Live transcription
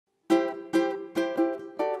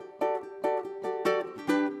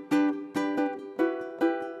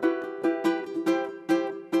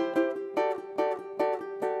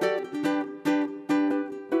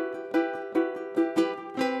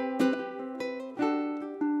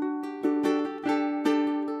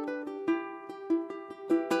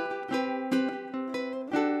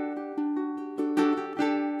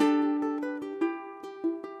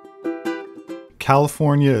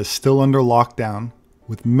California is still under lockdown,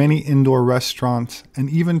 with many indoor restaurants and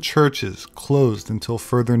even churches closed until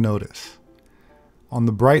further notice. On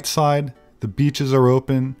the bright side, the beaches are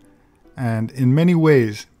open, and in many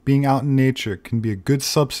ways, being out in nature can be a good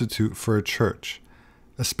substitute for a church,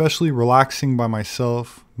 especially relaxing by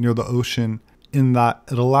myself near the ocean, in that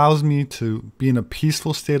it allows me to be in a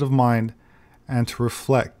peaceful state of mind and to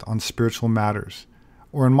reflect on spiritual matters,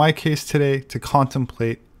 or in my case today, to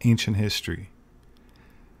contemplate ancient history.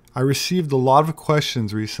 I received a lot of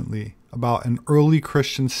questions recently about an early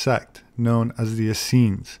Christian sect known as the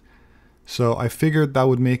Essenes, so I figured that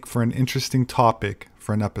would make for an interesting topic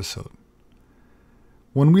for an episode.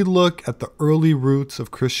 When we look at the early roots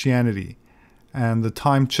of Christianity and the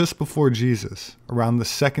time just before Jesus, around the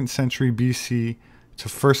 2nd century BC to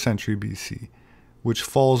 1st century BC, which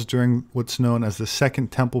falls during what's known as the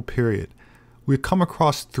Second Temple period, we come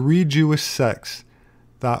across 3 Jewish sects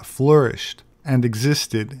that flourished and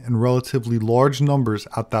existed in relatively large numbers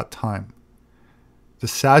at that time: the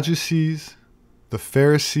Sadducees, the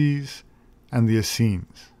Pharisees, and the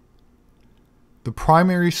Essenes. The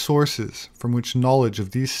primary sources from which knowledge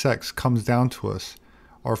of these sects comes down to us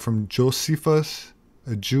are from Josephus,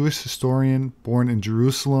 a Jewish historian born in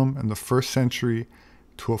Jerusalem in the 1st century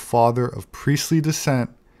to a father of priestly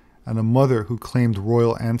descent and a mother who claimed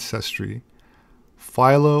royal ancestry;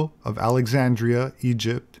 Philo of Alexandria,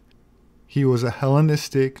 Egypt. He was a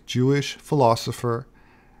Hellenistic Jewish philosopher,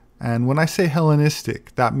 and when I say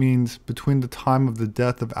Hellenistic, that means between the time of the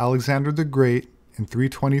death of Alexander the Great in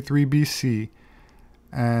 323 BC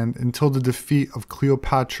and until the defeat of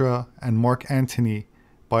Cleopatra and Mark Antony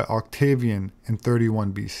by Octavian in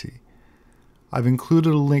 31 BC. I've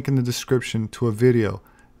included a link in the description to a video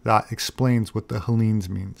that explains what the Hellenes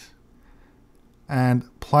means. And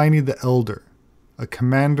Pliny the Elder, a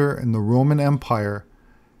commander in the Roman Empire.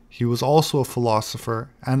 He was also a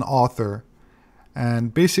philosopher and author,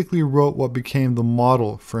 and basically wrote what became the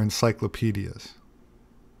model for encyclopedias.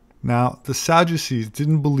 Now, the Sadducees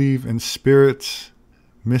didn't believe in spirits,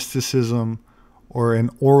 mysticism, or an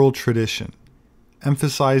oral tradition,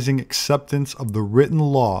 emphasizing acceptance of the written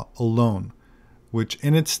law alone, which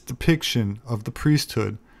in its depiction of the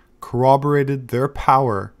priesthood corroborated their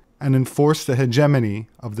power and enforced the hegemony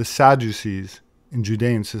of the Sadducees in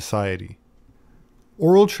Judean society.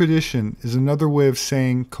 Oral tradition is another way of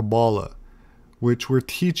saying Kabbalah, which were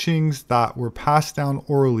teachings that were passed down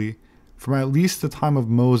orally from at least the time of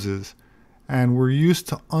Moses and were used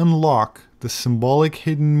to unlock the symbolic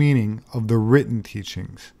hidden meaning of the written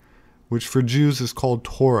teachings, which for Jews is called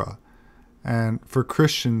Torah, and for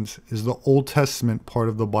Christians is the Old Testament part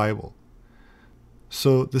of the Bible.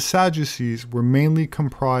 So the Sadducees were mainly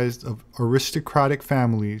comprised of aristocratic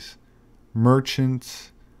families,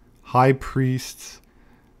 merchants, high priests,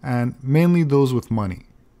 and mainly those with money.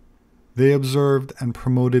 They observed and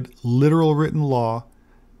promoted literal written law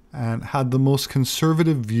and had the most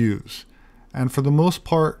conservative views, and for the most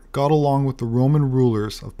part got along with the Roman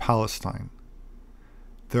rulers of Palestine.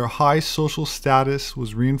 Their high social status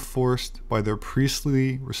was reinforced by their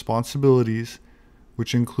priestly responsibilities,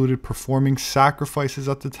 which included performing sacrifices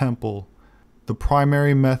at the temple, the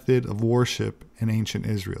primary method of worship in ancient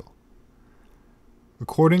Israel.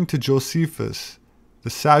 According to Josephus, the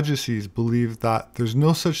Sadducees believed that there's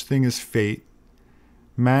no such thing as fate,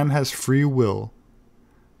 man has free will,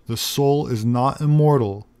 the soul is not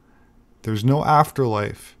immortal, there's no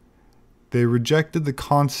afterlife. They rejected the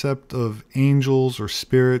concept of angels or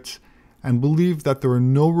spirits and believed that there were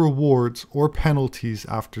no rewards or penalties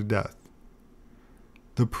after death.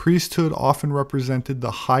 The priesthood often represented the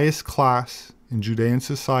highest class in Judean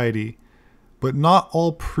society, but not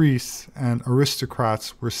all priests and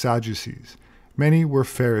aristocrats were Sadducees. Many were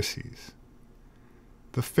Pharisees.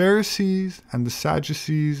 The Pharisees and the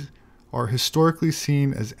Sadducees are historically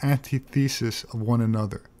seen as antithesis of one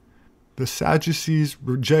another. The Sadducees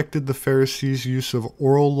rejected the Pharisees' use of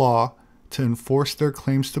oral law to enforce their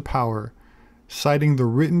claims to power, citing the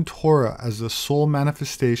written Torah as the sole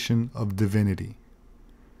manifestation of divinity.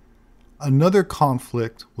 Another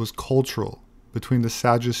conflict was cultural between the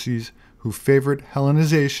Sadducees, who favored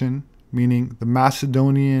Hellenization, meaning the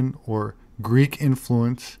Macedonian or Greek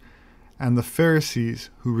influence, and the Pharisees,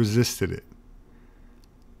 who resisted it.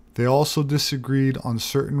 They also disagreed on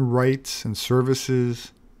certain rites and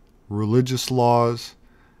services, religious laws,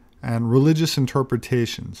 and religious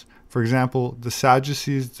interpretations. For example, the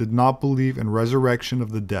Sadducees did not believe in resurrection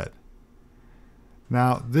of the dead.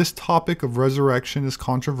 Now, this topic of resurrection is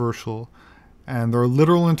controversial, and there are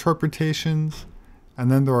literal interpretations, and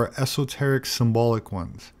then there are esoteric symbolic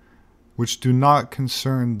ones, which do not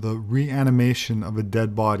concern the reanimation of a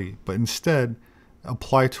dead body, but instead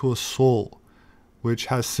apply to a soul which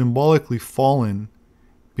has symbolically fallen,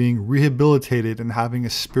 being rehabilitated and having a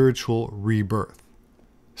spiritual rebirth.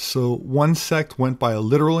 So one sect went by a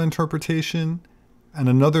literal interpretation, and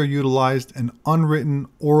another utilized an unwritten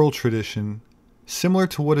oral tradition similar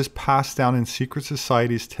to what is passed down in secret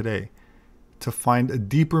societies today to find a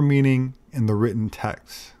deeper meaning in the written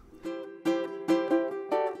text.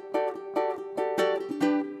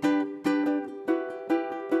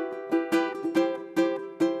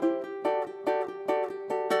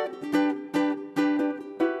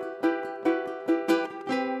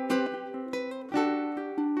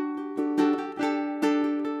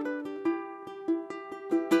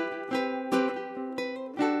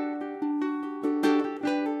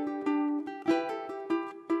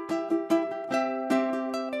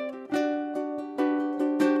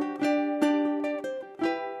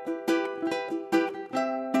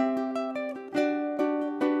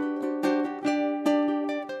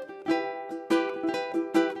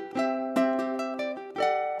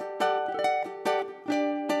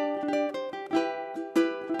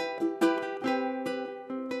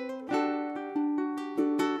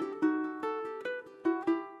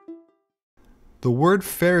 The word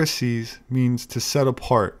Pharisees means to set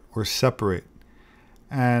apart or separate,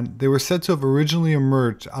 and they were said to have originally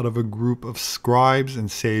emerged out of a group of scribes and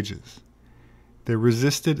sages. They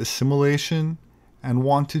resisted assimilation and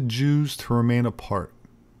wanted Jews to remain apart.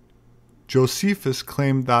 Josephus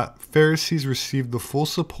claimed that Pharisees received the full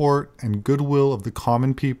support and goodwill of the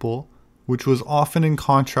common people, which was often in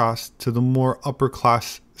contrast to the more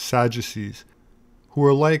upper-class Sadducees, who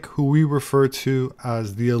are like who we refer to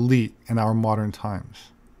as the elite in our modern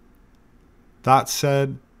times. That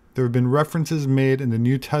said, there have been references made in the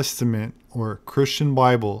New Testament or Christian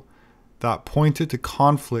Bible that pointed to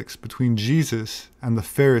conflicts between Jesus and the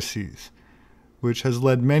Pharisees, which has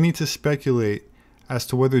led many to speculate as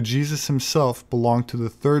to whether Jesus himself belonged to the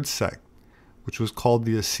third sect, which was called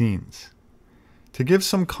the Essenes. To give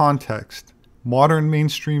some context, modern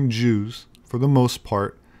mainstream Jews, for the most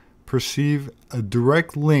part, perceive a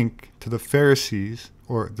direct link to the Pharisees,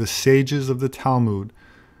 or the sages of the Talmud,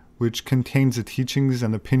 which contains the teachings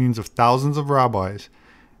and opinions of thousands of rabbis,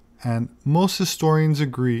 and most historians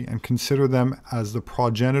agree and consider them as the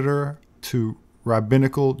progenitor to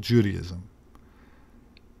rabbinical Judaism.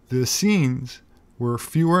 The Essenes were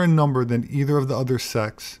fewer in number than either of the other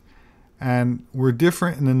sects, and were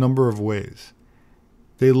different in a number of ways.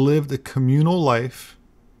 They lived a communal life,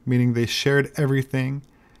 meaning they shared everything,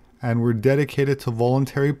 and were dedicated to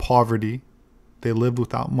voluntary poverty. They lived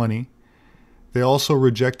without money. They also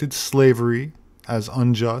rejected slavery as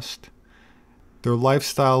unjust. Their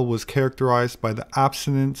lifestyle was characterized by the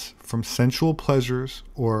abstinence from sensual pleasures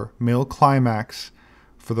or male climax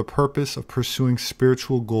for the purpose of pursuing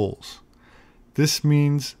spiritual goals. This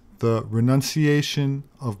means the renunciation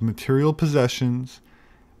of material possessions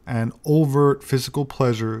and overt physical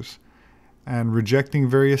pleasures, and rejecting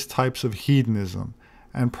various types of hedonism,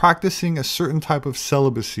 and practicing a certain type of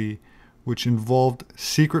celibacy which involved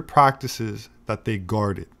secret practices that they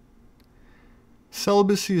guarded.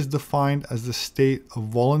 Celibacy is defined as the state of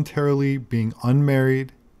voluntarily being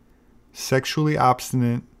unmarried, sexually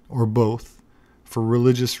abstinent, or both, for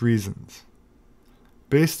religious reasons.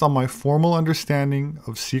 Based on my formal understanding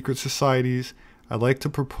of secret societies, I'd like to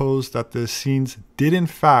propose that the Essenes did in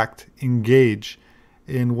fact engage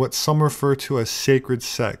in what some refer to as sacred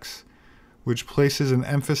sex, which places an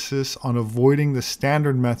emphasis on avoiding the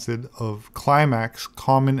standard method of climax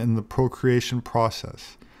common in the procreation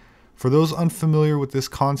process. For those unfamiliar with this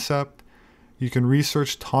concept, you can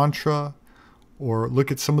research Tantra or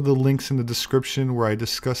look at some of the links in the description where I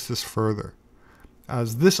discuss this further,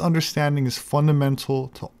 as this understanding is fundamental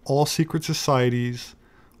to all secret societies,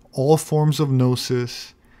 all forms of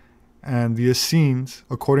gnosis, and the Essenes,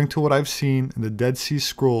 according to what I've seen in the Dead Sea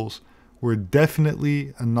Scrolls, were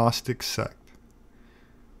definitely a Gnostic sect.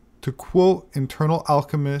 To quote internal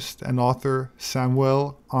alchemist and author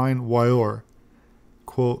Samuel Ein Wayor,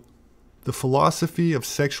 quote, "The philosophy of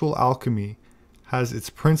sexual alchemy has its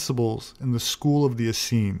principles in the school of the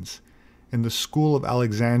Essenes, in the school of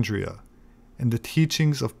Alexandria, in the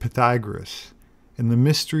teachings of Pythagoras, in the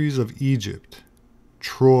mysteries of Egypt,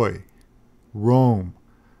 Troy, Rome,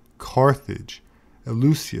 Carthage,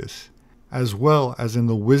 Eleusis, as well as in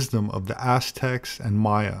the wisdom of the Aztecs and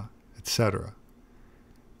Maya, etc.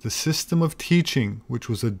 The system of teaching which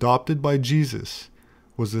was adopted by Jesus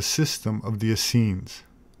was the system of the Essenes.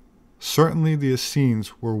 Certainly the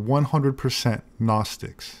Essenes were 100%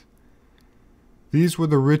 Gnostics. These were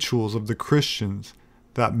the rituals of the Christians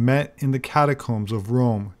that met in the catacombs of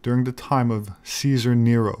Rome during the time of Caesar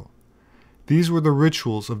Nero. These were the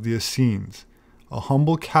rituals of the Essenes, a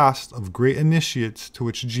humble caste of great initiates to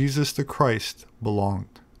which Jesus the Christ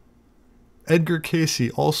belonged. Edgar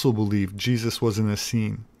Cayce also believed Jesus was an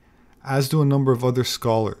Essene, as do a number of other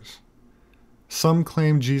scholars. Some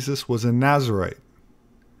claim Jesus was a Nazarite.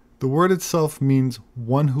 The word itself means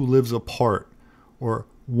one who lives apart, or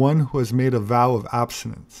one who has made a vow of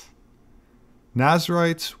abstinence.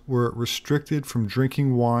 Nazarites were restricted from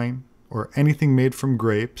drinking wine or anything made from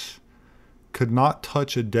grapes, could not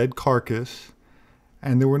touch a dead carcass,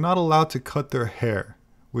 and they were not allowed to cut their hair,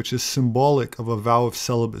 which is symbolic of a vow of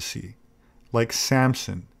celibacy, like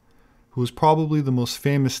Samson, who was probably the most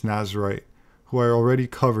famous Nazarite, who I already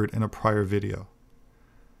covered in a prior video.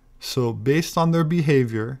 So based on their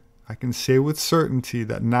behavior, I can say with certainty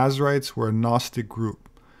that Nazarites were a Gnostic group.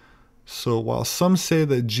 So while some say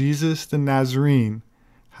that Jesus the Nazarene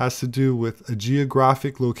has to do with a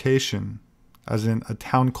geographic location, as in a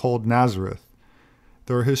town called Nazareth,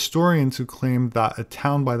 there are historians who claim that a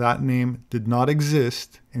town by that name did not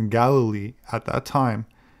exist in Galilee at that time,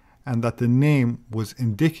 and that the name was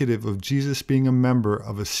indicative of Jesus being a member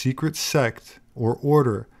of a secret sect or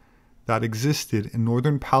order that existed in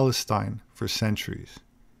northern Palestine for centuries.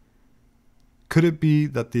 Could it be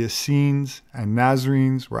that the Essenes and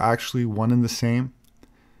Nazarenes were actually one and the same?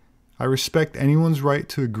 I respect anyone's right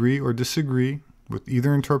to agree or disagree with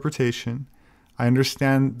either interpretation. I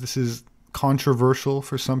understand this is controversial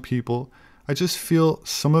for some people. I just feel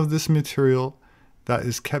some of this material that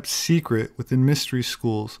is kept secret within mystery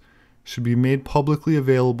schools should be made publicly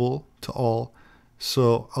available to all,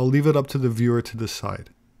 so I'll leave it up to the viewer to decide.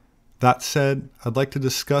 That said, I'd like to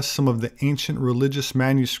discuss some of the ancient religious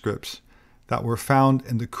manuscripts that were found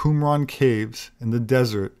in the Qumran caves in the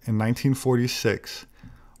desert in 1946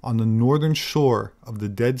 on the northern shore of the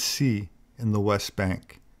Dead Sea in the West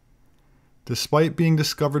Bank. Despite being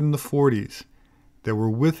discovered in the 40s, they were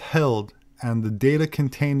withheld and the data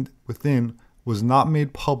contained within was not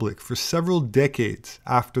made public for several decades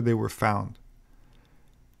after they were found.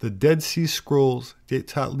 The Dead Sea Scrolls date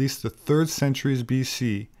to at least the 3rd centuries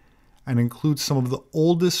BC and include some of the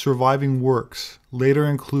oldest surviving works later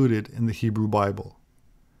included in the Hebrew Bible.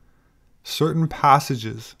 Certain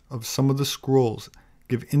passages of some of the scrolls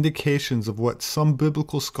give indications of what some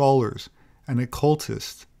biblical scholars and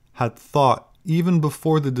occultists had thought even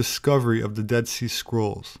before the discovery of the Dead Sea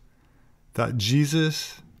Scrolls, that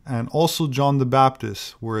Jesus and also John the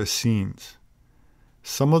Baptist were Essenes.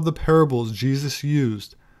 Some of the parables Jesus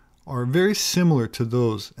used are very similar to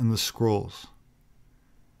those in the scrolls.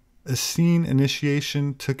 Essene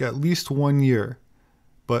initiation took at least 1 year,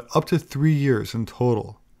 but up to 3 years in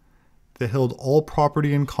total. They held all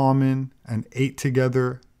property in common and ate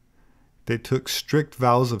together. They took strict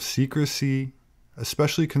vows of secrecy,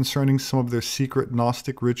 especially concerning some of their secret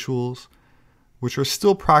Gnostic rituals, which are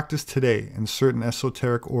still practiced today in certain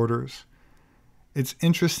esoteric orders. It's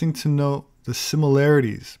interesting to note the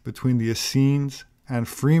similarities between the Essenes and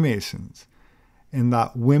Freemasons, in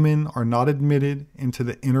that women are not admitted into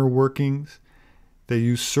the inner workings, they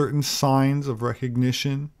use certain signs of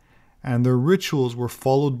recognition, and their rituals were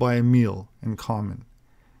followed by a meal in common.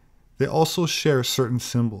 They also share certain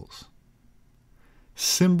symbols.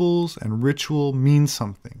 Symbols and ritual mean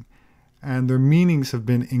something, and their meanings have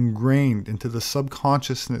been ingrained into the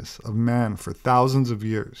subconsciousness of man for thousands of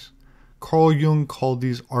years. Carl Jung called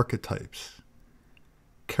these archetypes.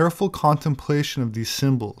 Careful contemplation of these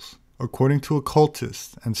symbols, according to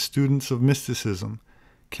occultists and students of mysticism,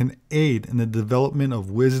 can aid in the development of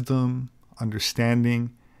wisdom,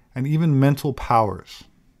 understanding, and even mental powers.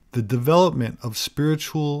 The development of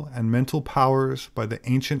spiritual and mental powers by the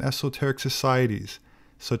ancient esoteric societies,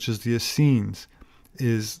 such as the Essenes,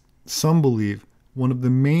 is, some believe, one of the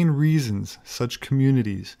main reasons such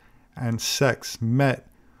communities and sects met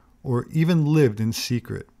or even lived in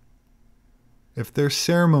secret. If their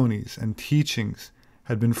ceremonies and teachings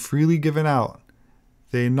had been freely given out,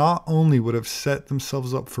 they not only would have set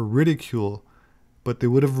themselves up for ridicule, but they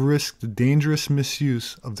would have risked the dangerous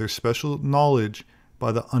misuse of their special knowledge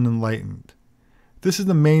by the unenlightened. This is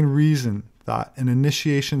the main reason that an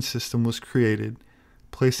initiation system was created,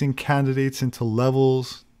 placing candidates into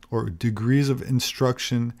levels or degrees of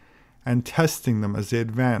instruction and testing them as they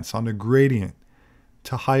advance on a gradient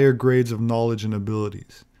to higher grades of knowledge and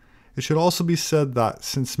abilities. It should also be said that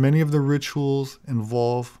since many of the rituals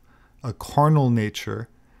involve a carnal nature,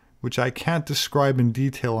 which I can't describe in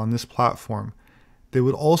detail on this platform, they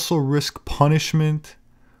would also risk punishment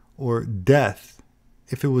or death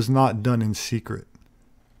if it was not done in secret.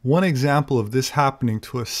 One example of this happening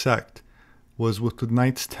to a sect was with the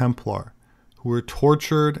Knights Templar, who were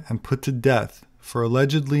tortured and put to death for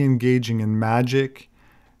allegedly engaging in magic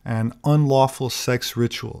and unlawful sex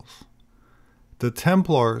rituals. The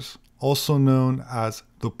Templars, also known as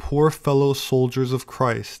the Poor Fellow Soldiers of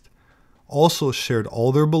Christ, also shared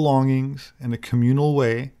all their belongings in a communal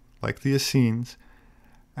way, like the Essenes,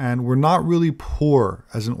 and were not really poor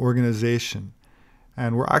as an organization,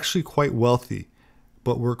 and were actually quite wealthy,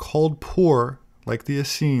 but were called poor, like the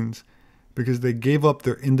Essenes, because they gave up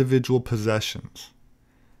their individual possessions.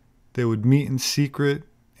 They would meet in secret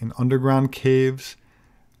in underground caves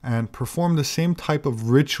and perform the same type of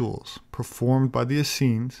rituals performed by the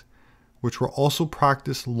Essenes, which were also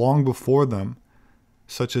practiced long before them,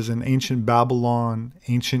 such as in ancient Babylon,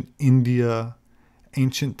 ancient India,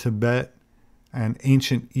 ancient Tibet, and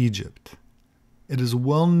ancient Egypt. It is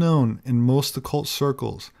well known in most occult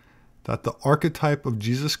circles that the archetype of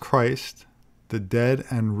Jesus Christ, the dead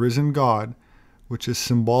and risen God, which is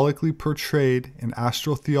symbolically portrayed in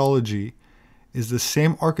astrotheology, is the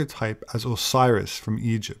same archetype as Osiris from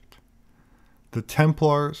Egypt. The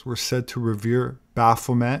Templars were said to revere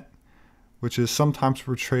Baphomet, which is sometimes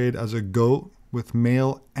portrayed as a goat with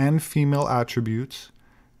male and female attributes,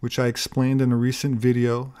 which I explained in a recent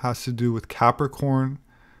video has to do with Capricorn,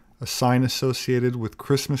 a sign associated with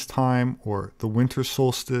Christmas time or the winter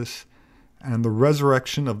solstice, and the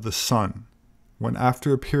resurrection of the sun, when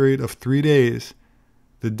after a period of 3 days,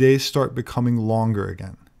 the days start becoming longer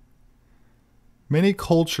again. Many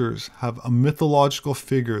cultures have a mythological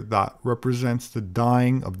figure that represents the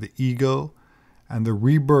dying of the ego and the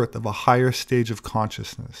rebirth of a higher stage of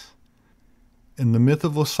consciousness. In the myth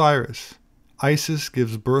of Osiris, Isis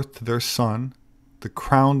gives birth to their son, the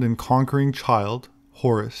crowned and conquering child,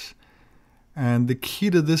 Horus, and the key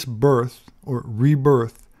to this birth or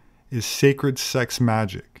rebirth is sacred sex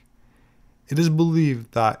magic. It is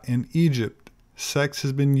believed that in Egypt, sex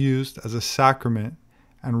has been used as a sacrament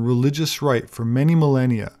and religious rite for many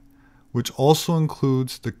millennia, which also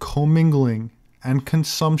includes the commingling and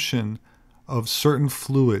consumption of certain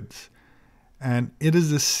fluids. And it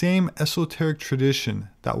is the same esoteric tradition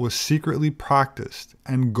that was secretly practiced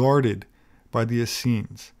and guarded by the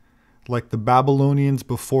Essenes, like the Babylonians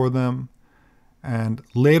before them, and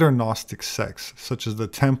later Gnostic sects such as the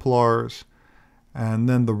Templars, and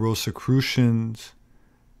then the Rosicrucians,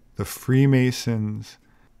 the Freemasons,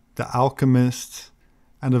 the Alchemists,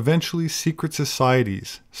 and eventually secret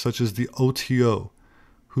societies such as the OTO,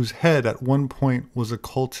 whose head at one point was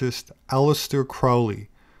occultist Aleister Crowley,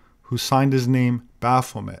 who signed his name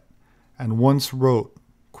Baphomet, and once wrote,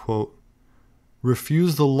 quote,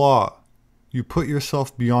 "Refuse the law, you put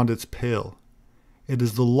yourself beyond its pale. It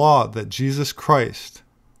is the law that Jesus Christ,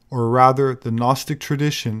 or rather the Gnostic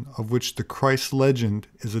tradition of which the Christ legend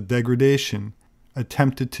is a degradation,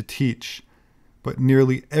 attempted to teach, but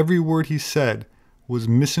nearly every word he said was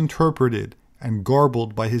misinterpreted and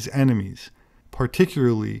garbled by his enemies,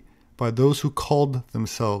 particularly by those who called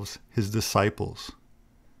themselves his disciples."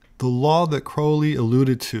 The law that Crowley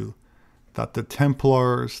alluded to, that the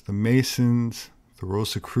Templars, the Masons, the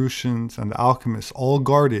Rosicrucians, and the Alchemists all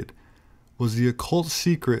guarded, was the occult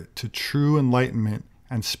secret to true enlightenment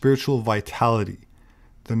and spiritual vitality,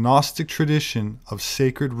 the Gnostic tradition of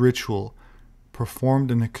sacred ritual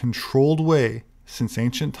performed in a controlled way since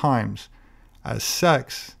ancient times, as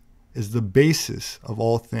sex is the basis of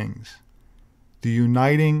all things. The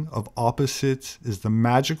uniting of opposites is the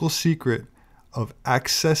magical secret of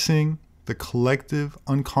accessing the collective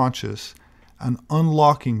unconscious and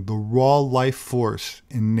unlocking the raw life force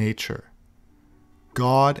in nature.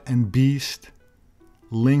 God and beast,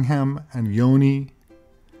 lingam and yoni,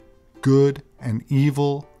 good and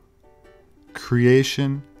evil,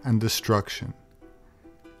 creation and destruction.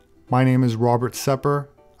 My name is Robert Sepehr.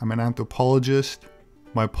 I'm an anthropologist.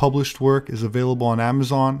 My published work is available on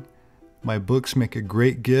Amazon. My books make a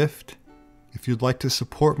great gift. If you'd like to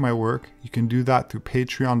support my work, you can do that through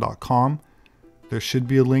patreon.com. There should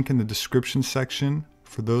be a link in the description section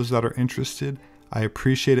for those that are interested. I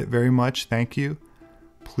appreciate it very much. Thank you.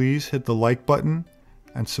 Please hit the like button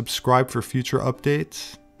and subscribe for future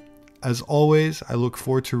updates. As always, I look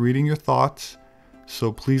forward to reading your thoughts,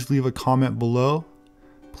 so please leave a comment below.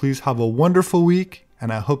 Please have a wonderful week,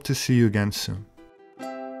 and I hope to see you again soon.